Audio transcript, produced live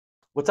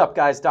What's up,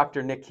 guys?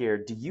 Dr. Nick here.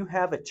 Do you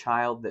have a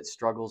child that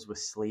struggles with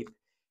sleep?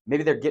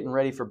 Maybe they're getting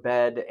ready for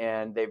bed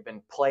and they've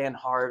been playing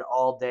hard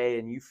all day,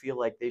 and you feel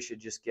like they should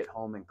just get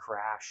home and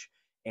crash.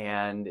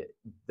 And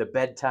the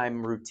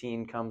bedtime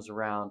routine comes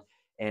around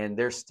and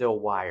they're still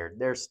wired.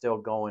 They're still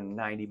going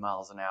 90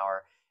 miles an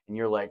hour. And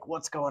you're like,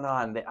 what's going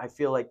on? I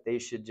feel like they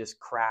should just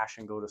crash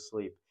and go to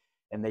sleep,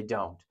 and they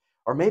don't.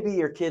 Or maybe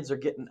your kids are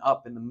getting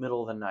up in the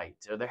middle of the night,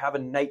 or they're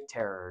having night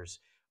terrors,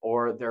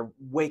 or they're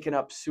waking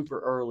up super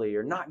early,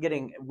 or not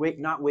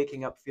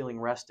waking up feeling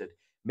rested.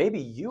 Maybe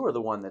you are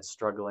the one that's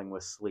struggling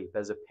with sleep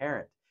as a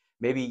parent.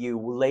 Maybe you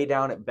lay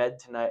down at bed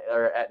tonight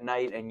or at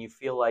night and you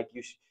feel like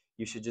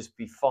you should just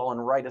be falling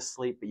right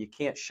asleep, but you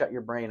can't shut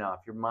your brain off.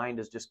 Your mind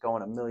is just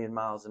going a million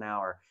miles an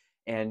hour,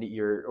 and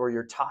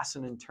you're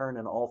tossing and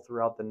turning all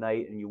throughout the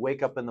night, and you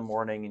wake up in the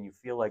morning and you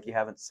feel like you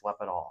haven't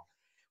slept at all.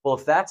 Well,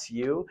 if that's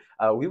you,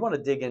 we want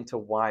to dig into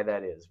why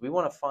that is. We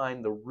want to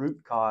find the root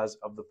cause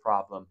of the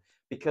problem,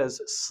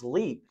 because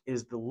sleep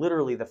is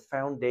literally the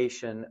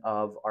foundation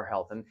of our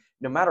health. And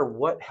no matter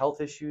what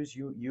health issues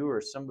you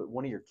or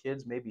one of your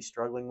kids may be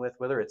struggling with,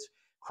 whether it's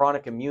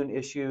chronic immune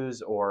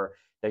issues or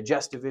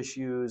digestive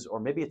issues, or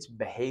maybe it's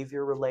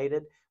behavior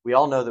related, we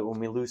all know that when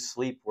we lose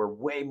sleep, we're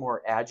way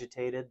more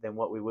agitated than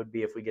what we would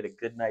be if we get a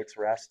good night's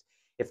rest.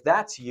 If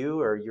that's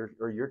you or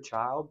your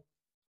child,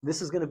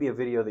 this is going to be a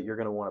video that you're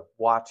going to want to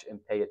watch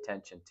and pay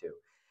attention to.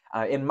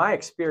 In my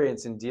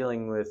experience in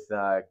dealing with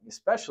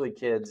especially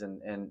kids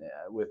and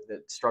with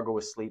that struggle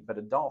with sleep, but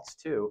adults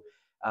too,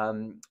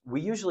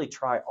 we usually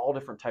try all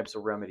different types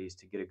of remedies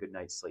to get a good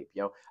night's sleep.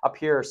 Up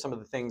here are some of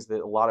the things that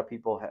a lot of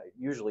people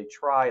usually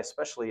try,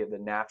 especially the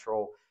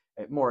natural,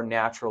 more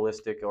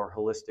naturalistic or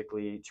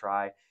holistically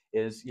try,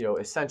 is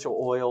essential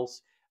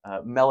oils.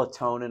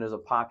 Melatonin is a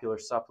popular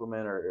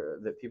supplement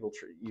or that people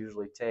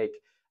usually take.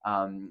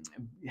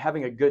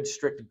 Having a good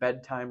strict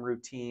bedtime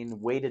routine,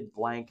 weighted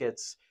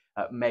blankets,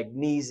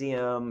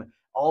 magnesium,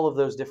 all of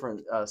those different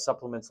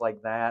supplements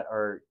like that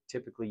are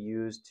typically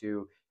used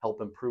to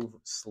help improve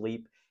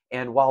sleep.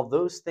 And while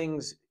those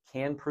things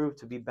can prove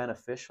to be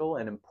beneficial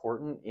and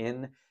important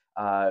in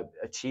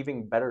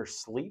achieving better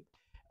sleep,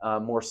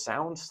 more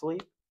sound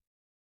sleep,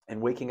 and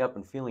waking up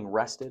and feeling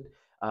rested,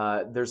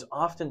 there's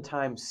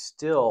oftentimes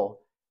still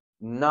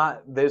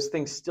not, those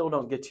things still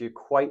don't get you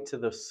quite to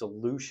the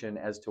solution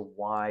as to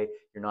why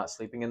you're not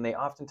sleeping, and they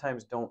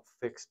oftentimes don't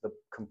fix the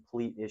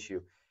complete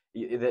issue.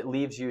 That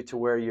leaves you to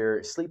where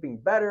you're sleeping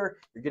better,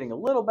 you're getting a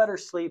little better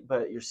sleep,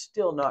 but you're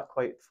still not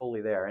quite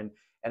fully there. And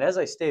as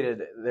I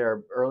stated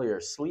there earlier,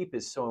 sleep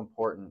is so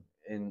important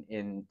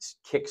in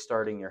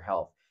kickstarting your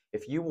health.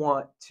 If you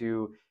want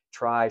to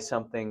try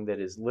something that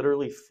is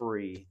literally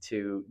free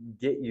to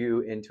get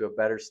you into a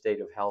better state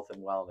of health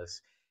and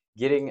wellness,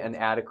 getting an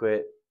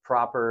adequate,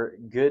 proper,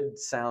 good,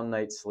 sound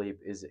night's sleep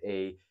is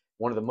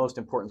one of the most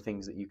important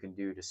things that you can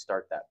do to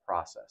start that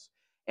process.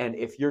 And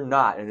if you're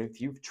not, and if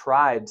you've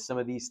tried some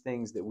of these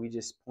things that we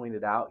just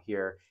pointed out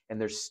here,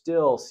 and there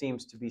still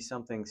seems to be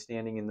something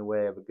standing in the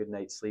way of a good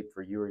night's sleep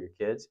for you or your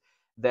kids,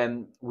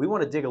 then we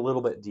want to dig a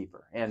little bit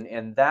deeper.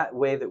 And that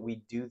way that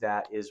we do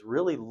that is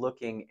really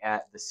looking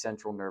at the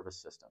central nervous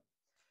system.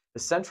 The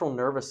central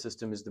nervous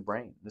system is the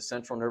brain. The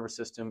central nervous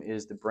system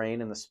is the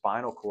brain and the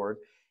spinal cord.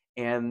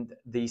 And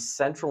the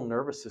central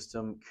nervous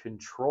system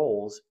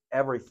controls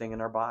everything in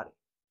our body.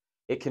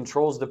 It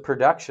controls the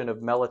production of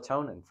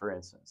melatonin, for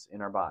instance, in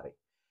our body.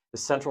 The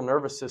central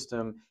nervous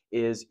system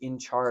is in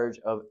charge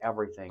of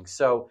everything.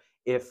 So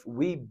if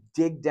we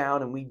dig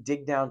down and we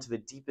dig down to the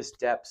deepest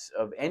depths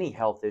of any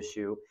health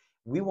issue,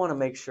 we want to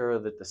make sure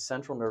that the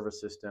central nervous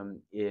system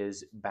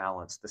is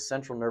balanced. The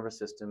central nervous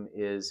system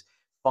is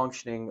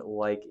functioning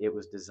like it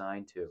was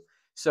designed to.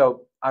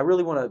 So I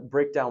really want to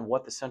break down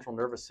what the central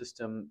nervous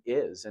system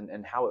is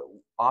and how it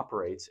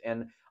operates.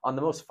 And on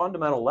the most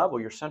fundamental level,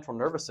 your central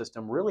nervous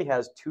system really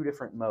has two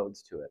different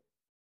modes to it.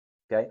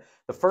 Okay?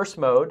 The first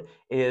mode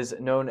is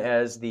known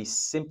as the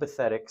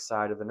sympathetic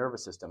side of the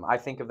nervous system. I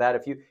think of that,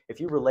 if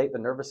you relate the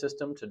nervous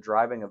system to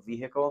driving a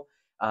vehicle,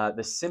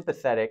 the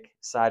sympathetic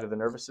side of the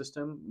nervous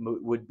system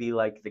would be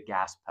like the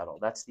gas pedal.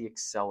 That's the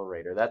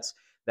accelerator.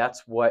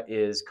 That's what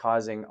is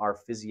causing our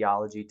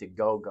physiology to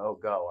go, go,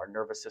 go. Our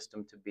nervous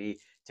system to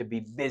be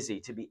busy,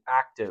 to be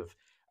active.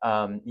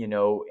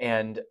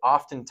 And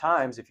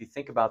oftentimes, if you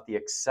think about the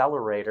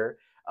accelerator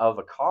of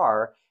a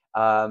car,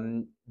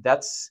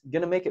 that's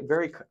going to make it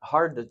very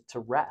hard to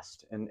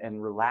rest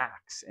and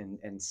relax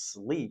and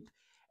sleep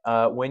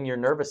when your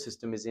nervous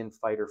system is in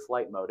fight or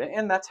flight mode.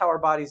 And that's how our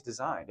body's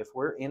designed. If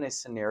we're in a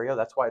scenario,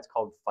 that's why it's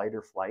called fight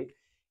or flight.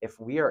 If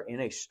we are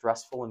in a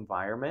stressful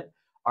environment,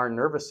 our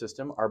nervous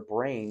system, our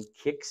brain,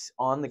 kicks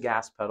on the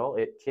gas pedal.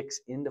 It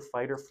kicks into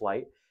fight or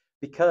flight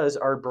because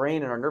our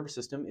brain and our nervous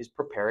system is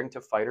preparing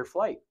to fight or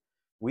flight.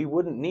 We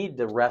wouldn't need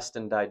to rest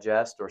and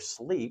digest or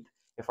sleep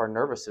if our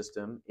nervous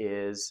system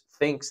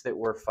thinks that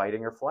we're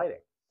fighting or flighting.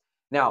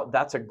 Now,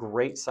 that's a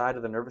great side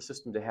of the nervous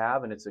system to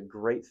have, and it's a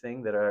great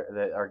thing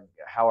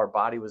how our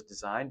body was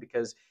designed,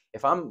 because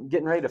if I'm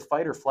getting ready to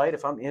fight or flight,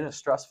 if I'm in a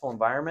stressful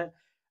environment,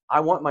 I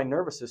want my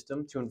nervous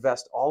system to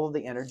invest all of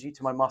the energy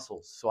to my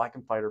muscles so I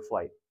can fight or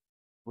flight,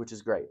 which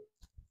is great.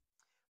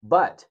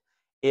 But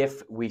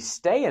if we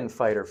stay in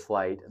fight or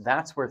flight,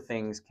 that's where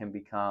things can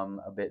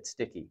become a bit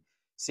sticky.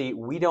 See,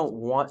 we don't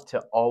want to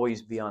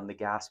always be on the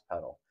gas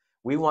pedal.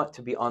 We want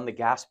to be on the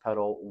gas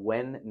pedal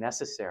when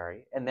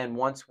necessary. And then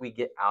once we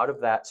get out of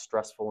that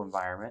stressful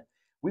environment,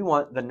 we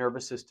want the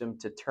nervous system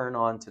to turn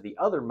on to the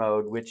other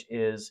mode, which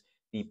is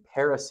the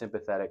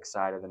parasympathetic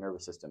side of the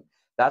nervous system.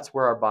 That's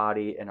where our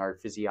body and our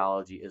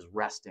physiology is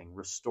resting,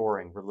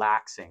 restoring,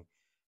 relaxing,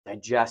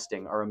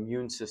 digesting. Our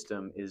immune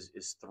system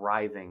is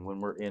thriving when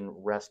we're in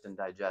rest and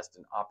digest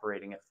and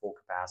operating at full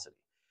capacity.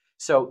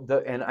 So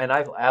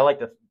I like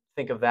to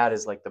think of that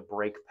as like the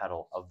brake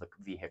pedal of the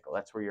vehicle.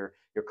 That's where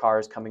your car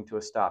is coming to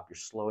a stop. You're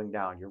slowing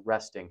down. You're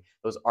resting.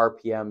 Those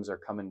RPMs are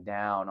coming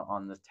down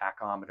on the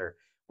tachometer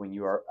when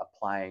you are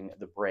applying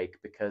the brake,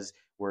 because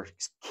we're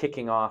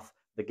kicking off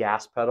the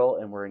gas pedal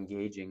and we're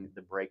engaging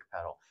the brake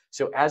pedal.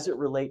 So as it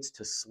relates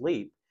to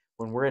sleep,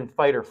 when we're in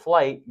fight or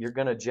flight, you're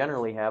going to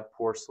generally have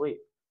poor sleep.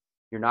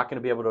 You're not going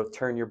to be able to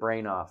turn your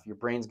brain off. Your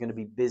brain's going to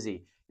be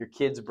busy. Your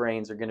kids'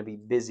 brains are going to be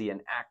busy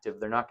and active.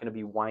 They're not going to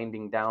be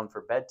winding down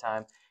for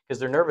bedtime because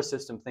their nervous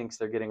system thinks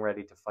they're getting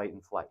ready to fight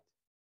and flight.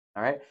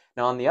 All right.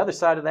 Now, on the other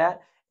side of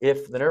that,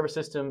 if the nervous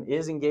system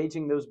is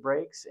engaging those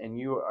brakes, and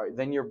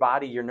then your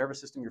body, your nervous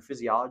system, your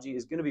physiology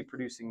is going to be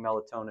producing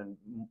melatonin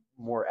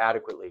more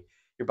adequately.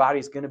 Your body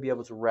is going to be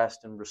able to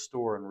rest and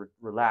restore and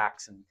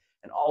relax and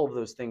all of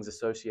those things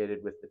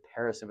associated with the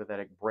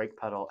parasympathetic brake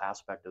pedal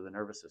aspect of the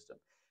nervous system.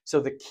 So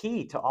the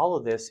key to all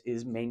of this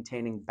is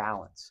maintaining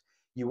balance.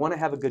 You want to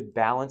have a good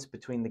balance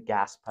between the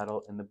gas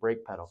pedal and the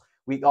brake pedal.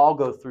 We all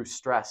go through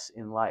stress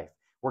in life.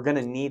 We're going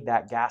to need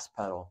that gas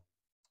pedal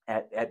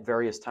at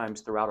various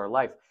times throughout our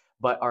life.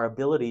 But our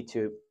ability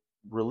to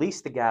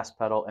release the gas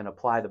pedal and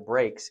apply the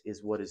brakes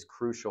is what is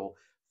crucial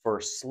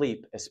for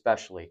sleep,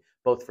 especially,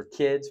 both for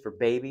kids, for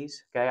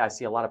babies. Okay, I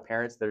see a lot of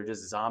parents that are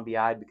just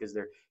zombie-eyed because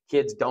their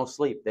kids don't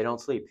sleep. They don't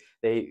sleep.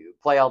 They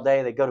play all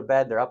day. They go to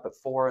bed. They're up at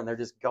 4 and they're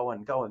just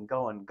going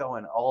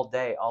all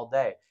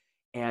day.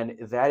 And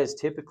that is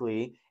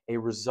typically a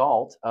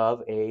result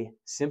of a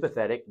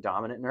sympathetic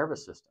dominant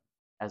nervous system,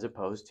 as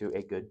opposed to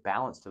a good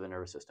balance to the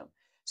nervous system.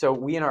 So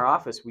we in our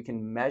office, we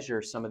can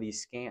measure some of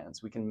these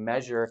scans. We can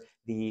measure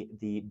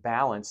the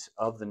balance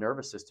of the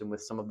nervous system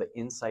with some of the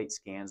insight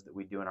scans that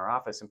we do in our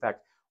office. In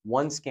fact,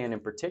 one scan in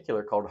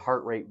particular called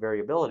heart rate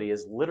variability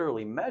is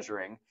literally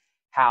measuring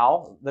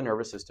how the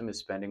nervous system is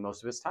spending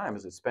most of its time.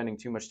 Is it spending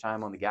too much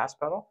time on the gas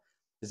pedal?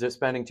 Is it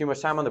spending too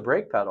much time on the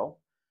brake pedal?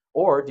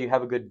 Or do you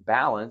have a good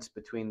balance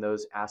between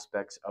those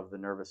aspects of the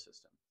nervous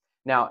system?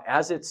 Now,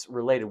 as it's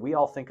related, we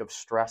all think of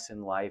stress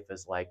in life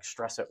as like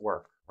stress at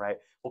work, right?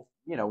 Well,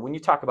 when you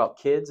talk about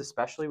kids,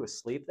 especially with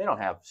sleep, they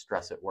don't have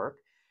stress at work.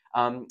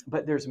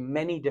 But there's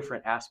many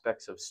different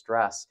aspects of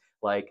stress,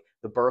 like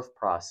the birth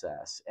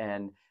process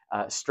and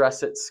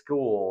stress at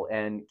school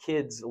and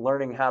kids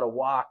learning how to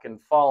walk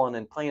and falling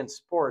and playing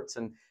sports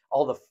and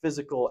all the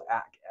physical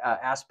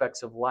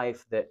aspects of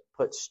life that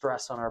put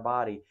stress on our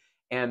body.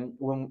 And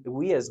when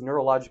we as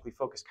neurologically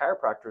focused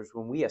chiropractors,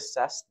 when we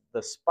assess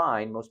the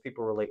spine, most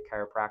people relate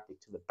chiropractic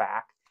to the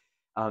back.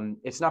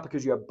 It's not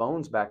because you have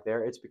bones back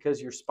there. It's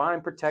because your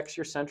spine protects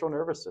your central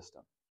nervous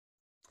system.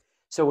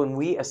 So when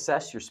we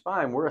assess your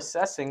spine, we're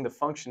assessing the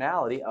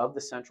functionality of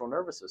the central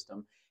nervous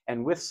system.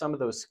 And with some of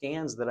those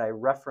scans that I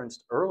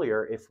referenced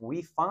earlier, if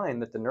we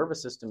find that the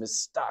nervous system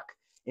is stuck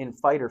in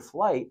fight or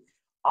flight,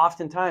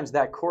 oftentimes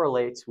that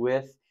correlates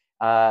with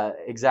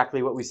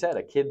exactly what we said: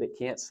 a kid that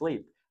can't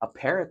sleep, a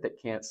parent that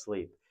can't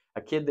sleep,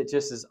 a kid that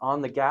just is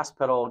on the gas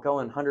pedal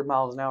going 100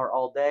 miles an hour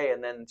all day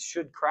and then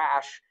should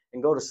crash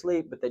and go to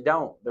sleep, but they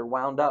don't. They're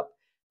wound up.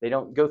 They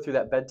don't go through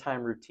that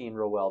bedtime routine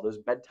real well. Those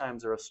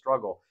bedtimes are a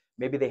struggle.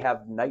 Maybe they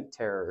have night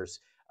terrors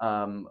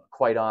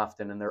quite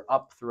often, and they're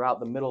up throughout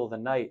the middle of the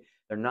night.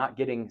 They're not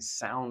getting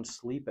sound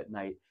sleep at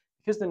night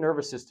because the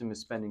nervous system is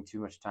spending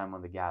too much time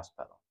on the gas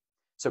pedal.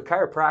 So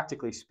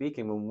chiropractically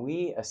speaking, when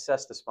we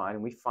assess the spine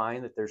and we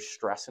find that there's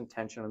stress and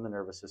tension in the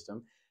nervous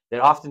system that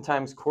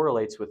oftentimes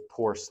correlates with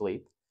poor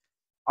sleep,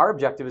 our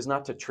objective is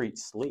not to treat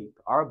sleep.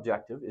 Our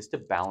objective is to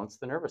balance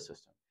the nervous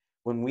system.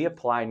 When we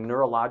apply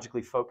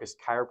neurologically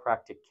focused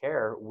chiropractic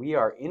care, we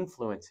are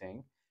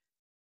influencing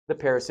the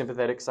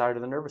parasympathetic side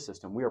of the nervous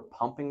system. We are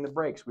pumping the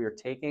brakes. We are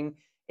taking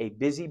a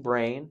busy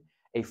brain,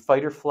 a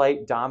fight or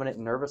flight dominant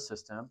nervous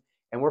system,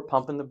 and we're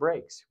pumping the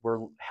brakes.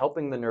 We're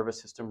helping the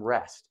nervous system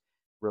rest,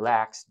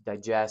 relax,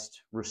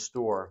 digest,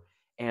 restore,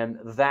 and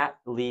that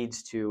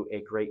leads to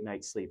a great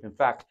night's sleep. In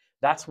fact,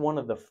 that's one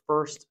of the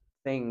first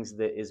things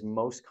that is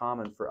most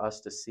common for us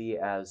to see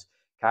as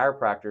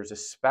chiropractors,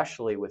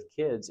 especially with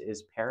kids,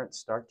 is parents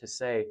start to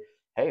say,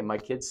 hey, my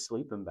kid's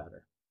sleeping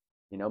better.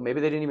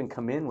 Maybe they didn't even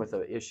come in with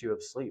an issue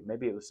of sleep.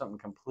 Maybe it was something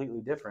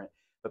completely different.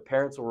 But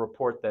parents will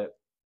report that,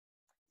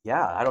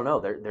 yeah, I don't know,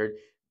 they're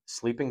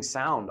sleeping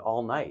sound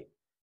all night.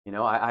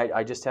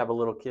 I just have a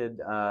little kid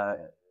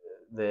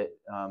that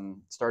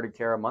started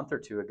care a month or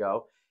two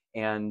ago,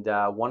 And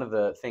one of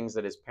the things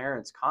that his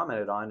parents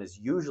commented on is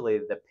usually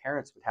the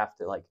parents would have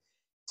to like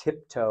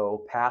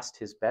tiptoe past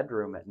his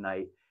bedroom at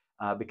night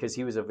because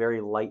he was a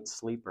very light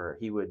sleeper.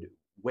 He would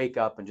wake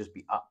up and just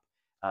be up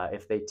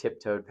if they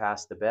tiptoed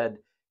past the bed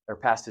or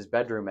past his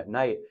bedroom at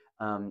night.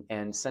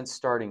 And since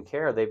starting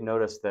care, they've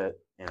noticed that,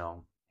 you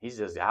know, he's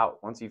just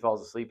out. Once he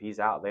falls asleep, he's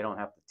out. They don't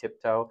have to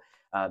tiptoe.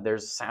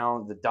 There's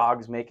sound, the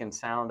dog's making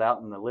sound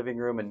out in the living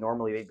room, and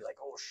normally they'd be like,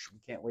 oh, we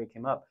can't wake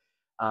him up.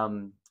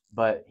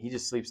 But he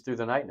just sleeps through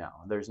the night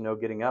now. There's no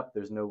getting up,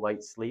 there's no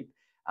light sleep.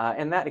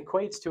 And that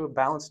equates to a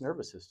balanced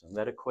nervous system.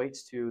 That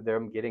equates to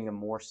them getting a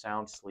more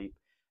sound sleep.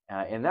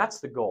 And that's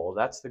the goal.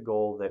 That's the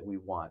goal that we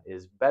want,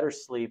 is better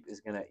sleep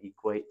is going to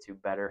equate to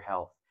better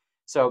health.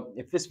 So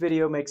if this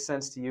video makes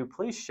sense to you,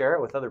 please share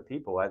it with other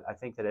people. I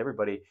think that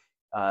everybody,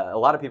 a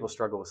lot of people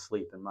struggle with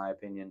sleep, in my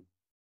opinion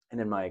and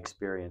in my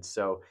experience.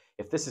 So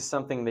if this is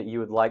something that you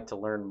would like to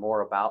learn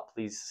more about,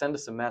 please send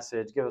us a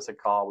message, give us a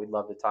call. We'd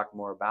love to talk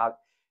more about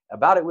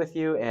it with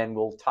you, and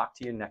we'll talk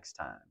to you next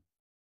time.